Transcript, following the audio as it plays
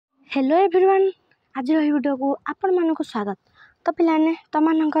Hello everyone, आज video को आपण मानक स्वागत। तो पिलाने तुम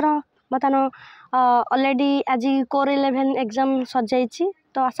मानकर बर्तमान ऑलरेडी आज कोर 11 एग्जाम सजाई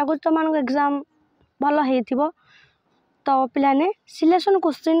तो आशा कर तुम मानक एग्जाम भल हो। तो पिलाने सिलेक्शन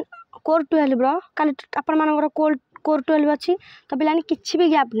क्वेश्चन कोर 12 काली आपण मानकर कोर 12 अच्छी तो पिलाने किसी भी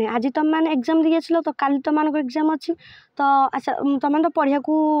गैप नहीं। आज तुम मैंने एग्जाम दी आसल तो काली तुम मानक एग्जाम अच्छी तो आशा तुम तो पढ़िया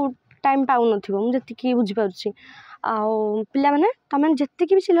टाइम पाऊन जी बुझीपार पिला माने तुम जी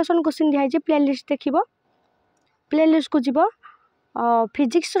भी सिलेक्शन क्वेश्चन दिखाई प्लेलिस्ट देख प्लेलिस्ट को जीव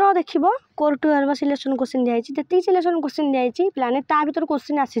फिजिक्स देख कोर 12 सिलेक्शन क्वेश्चन दिखाई जी सिलेक्शन क्वेश्चन दिखाई पिलाने ता भर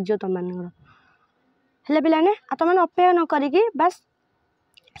क्वेश्चन आसीज तुम मानकर पिलाने तुम अपेक्षा न करी बस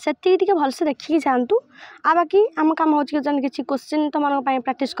से भलसे देखिकी जातु आ बाकी आम कम हो कि क्वेश्चन तुम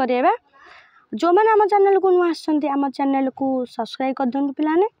प्राक्ट करेगा। जो मैंने आम चैनल को नुआ आम चैनल को सब्सक्राइब कर दिखाँ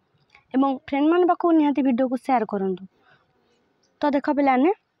पिलाने एवं फ्रेंड मान पाक निहाती वीडियो को शेयर करूँ। तो देख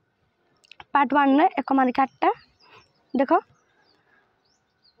पिलाने पार्ट 1 रे 1 मार्क 8टा देख।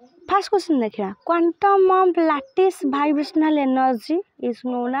 फर्स्ट क्वेश्चन देखा quantum of lattice vibrational energy is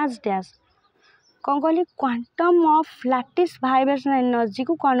known as dash. कौन कहली quantum of lattice vibrational energy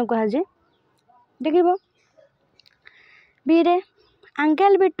को कौन कह जाए देख। बी रे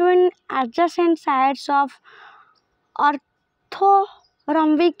angle between adjacent sides of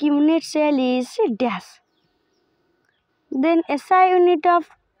ऑर्थोरॉम्बिक unit cell is dash. Then SI unit of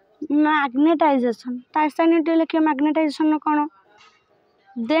magnetization ता एसआई यूनिट लिखे मैग्नेटाइजेशन कौन।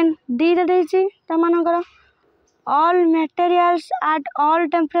 देन डी रे देछि त मानकर all materials at all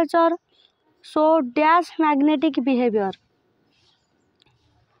temperature so dash magnetic behaviour.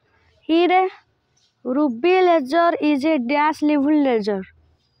 ही रे Ruby laser is a dash level laser.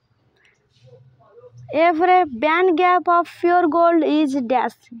 F रे band gap of pure gold is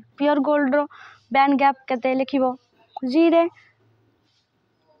dash. Pure gold row band gap केते लिखिबो। जी रे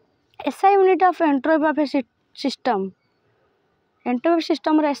SI unit of entropy of A system. Entropy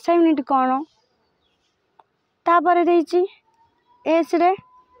system row SI unit कौन तापर देछि। S रे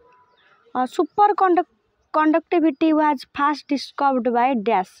super conductivity was fast discovered by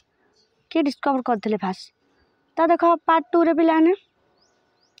dash. किए discover करते fast ता देख। पार्ट 2 रे पिलाने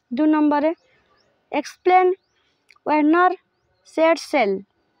 2 नंबर रे explain Vanern set cell.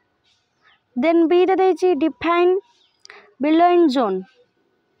 Then B रे देछि डिफाइन बिलोइन जोन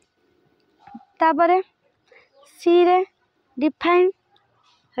तापर सी रे डिफाइन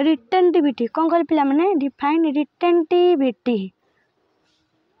रिटेंटिविटी कौन कह पिला माने डिफाइन रिटेंटिविटी।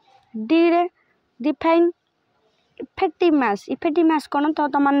 डी रे डिफाइन इफेक्टिव मास कौन तो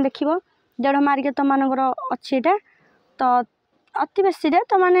तुम मैंने देख 1.5 मार्क तुम मानकर अच्छी तो अति बेसी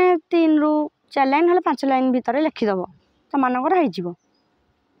तुम मैंने 3 ରୁ 4 लाइन ना 5 लाइन भितर लिखिदेव तुम मानकर है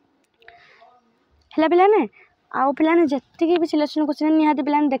पिलाने। आउ पिलाने जी भी सिलेक्शन क्वेश्चन निहाती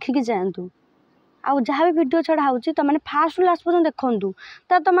पिलाने देखिकी जातु आउ जहाँ भी वीडियो छड़ा हो मैंने फास्ट रु लास्ट पर्यटन देखूँ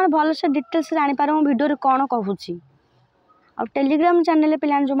तो तुम भलसे डिटेल्स जापर मो वीडियो कौन कहूँ। आ टेलीग्राम चैनल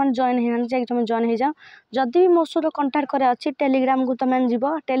पिलाने जो मैंने जॉइन होना तुम जॉइन हो जाओ। जदि भी मो सहित कंटाक्ट करे अच्छी टेलीग्राम को तुम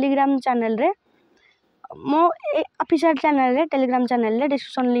जीव टेलीग्राम चैनल रे मो ऑफिशियल चैनल रे टेलीग्राम चैनल रे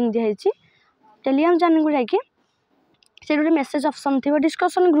डिस्क्रिप्शन लिंक दिखाई टेलीग्राम चैनल को जाकि से मेसेज ऑप्शन थी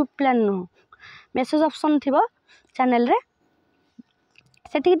डिस्कशन ग्रुप प्लान नुह मेसेज ऑप्शन थी चैनल रे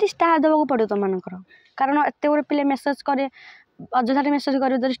से स्टार देवाक पड़ो तुम मानकर कारण एत गुड़े पिले मेसेज करे अଯଥା मेसेज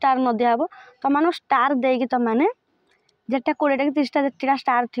कर स्टार न दिहब तुम स्टार देकी तुम मैंने जेटा 20 टा कि 30 टा जेटा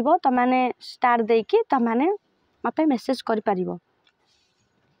स्टार थी तुम मैंने स्टार देकी तुम मैंने मत मेसेज कर पारिबो।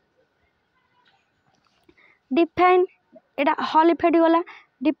 डिफाइन एटा हॉल इफेक्ट गला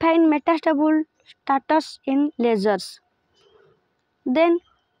define metastable status in ledgers. Then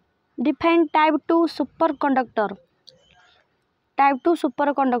define type 2 super conductor. Type 2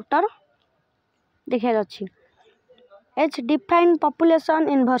 super conductor देखिए अच्छी। H define population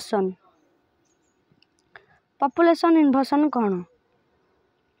inversion. Population inversion कौन।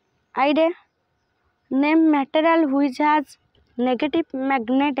 आई रे name material which has negative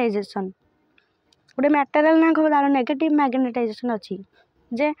magnetisation. गोटे मटेरियल ना कह तार नेगेटिव मैग्नेटाइजेशन अच्छी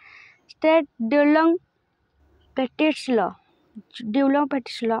जे स्टेट ड्यूलंग पेटिट्स लॉ। ड्यूलंग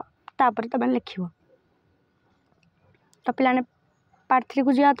पेटिट्स लॉ तापर तुम लिख। तो पिलाने पार्ट 3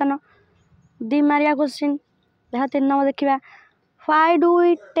 को जा तन 2 मारिया क्वेश्चन देख 3 नंबर देखा why do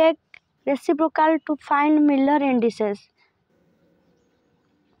we take reciprocal to find Miller indices।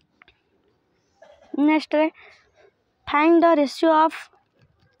 Next find the ratio of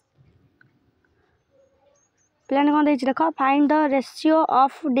plan कौन देख find the ratio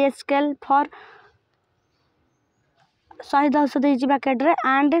of day scale for 110 देजी bracket रे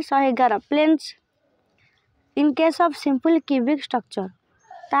and 111 planes in case of simple cubic structure.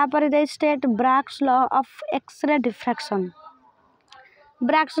 तापर दे state ब्राग्स law of x-ray diffraction.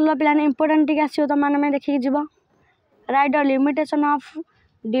 ब्राग्स law पिलाने important टिक आसीओ तो मान में देखि जीवो। Right the limitation of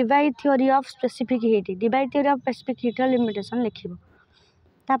divide theory of specific heat. Divide theory of specific heat row limitation लिखिबो।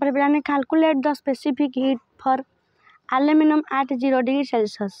 तापर पिलाने calculate the specific heat for aluminium eight 0 degree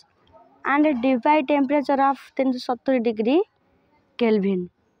Celsius and divide temperature of 370 degree kelvin.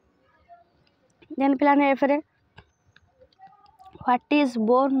 Then पिलाने एफरे what is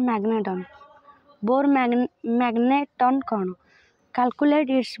bore magneton. Bore magneton कौन calculate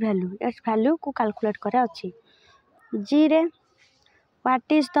its value को calculate करे अच्छी। जी रे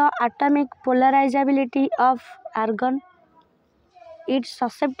what is the atomic polarisability of argon. It's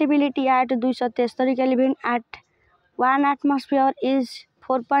susceptibility eight 273 kelvin eight 1 atmosphere is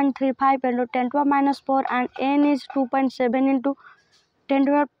 4.35 into 10⁻⁴ and n is 2.7 into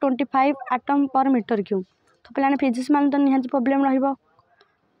 10⁻25 atom per meter cube। तो पिलाने physics मान तो निहाती प्रॉब्लम रहिबो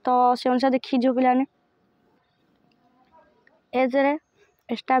तो से अनुसार देखि जो पिलाने एज रे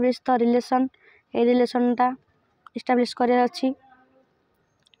establish the relation. A relation ता एस्टैब्लिश करे अछि।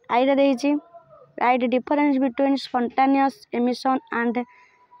 आई रे देछि right difference between spontaneous emission and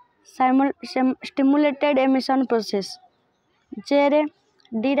stimulated emission process। जेरे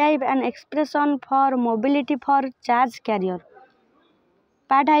derive an expression for mobility for charge carrier।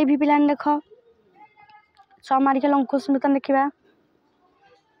 Part आई भी पिलान देख 6 मार्क अंकुश मितन देखिबा।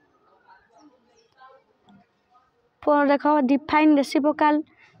 पर देख define reciprocal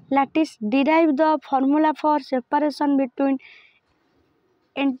lattice. Derive the formula for separation between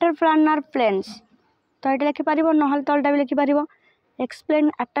इंटरप्लानर planes. तो ये लिखि पारिबो नहल तलटा भी लिखि पारिबो। Explain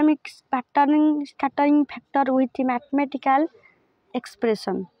atomic scattering factor with mathematical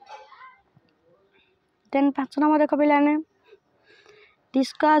expression। Then 5 number देखो पिलाने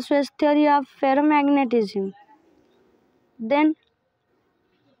discuss wave theory of ferromagnetism. Then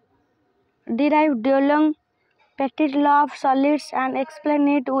derive डुअलिंग petit law of solids and explain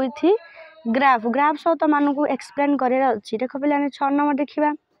it with graph. Graph so तो मान को एक्सप्लेन करे अछि। देखो पिलाने 6 नंबर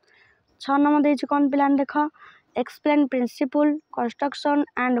देखिबा। 6 नंबर देछि कोन पिलाने देखो explain principal construction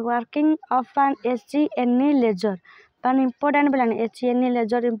and working of N HGNE laser. पान इंपोर्टेंट पिलाने HGNE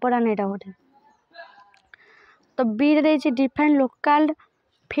लेजर इंपोर्टेंट एटा होते। तो बी रे देछि define local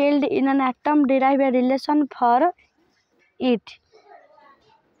field in an atom derive a relation for it.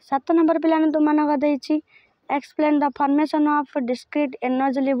 7 number पिलाने तो मान का देछि explain the formation of discrete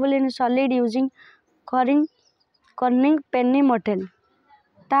energy level in solid using cornering Penney model.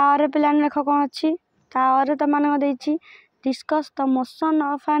 तार पिलाने देखो कोन अछि तार तो मान देछि discuss the motion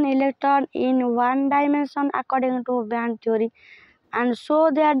of an electron in one dimension according to band theory and show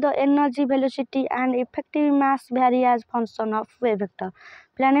that the energy velocity and effective mass vary as function of wave vector।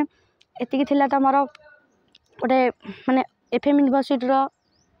 पिलाने एतिकी थिला तमर गोटे माने एफएम यूनिवर्सिटी रो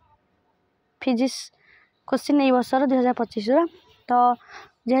फिजिक्स क्वेश्चन ए वर्षर 2025 रो। तो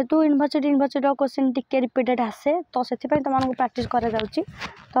जेहेतु university रो question टिके repeated आसे तो सेति पय तमान को प्रैक्टिस करा जाउची।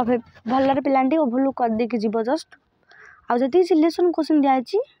 तो भल्ला रे पिलांटी ओभलु कर दे कि जीव जस्ट आ जति सिलेक्शन क्वेश्चन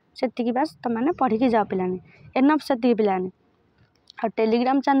दियाची सेति बस तमाने पढी के जाओ पिलाने एनफ सेति पिलाने। और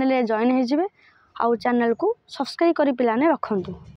टेलीग्राम चैनल रे जॉइन हे जिवे आ चैनल को सब्सक्राइब करी पिलाने रखंतु।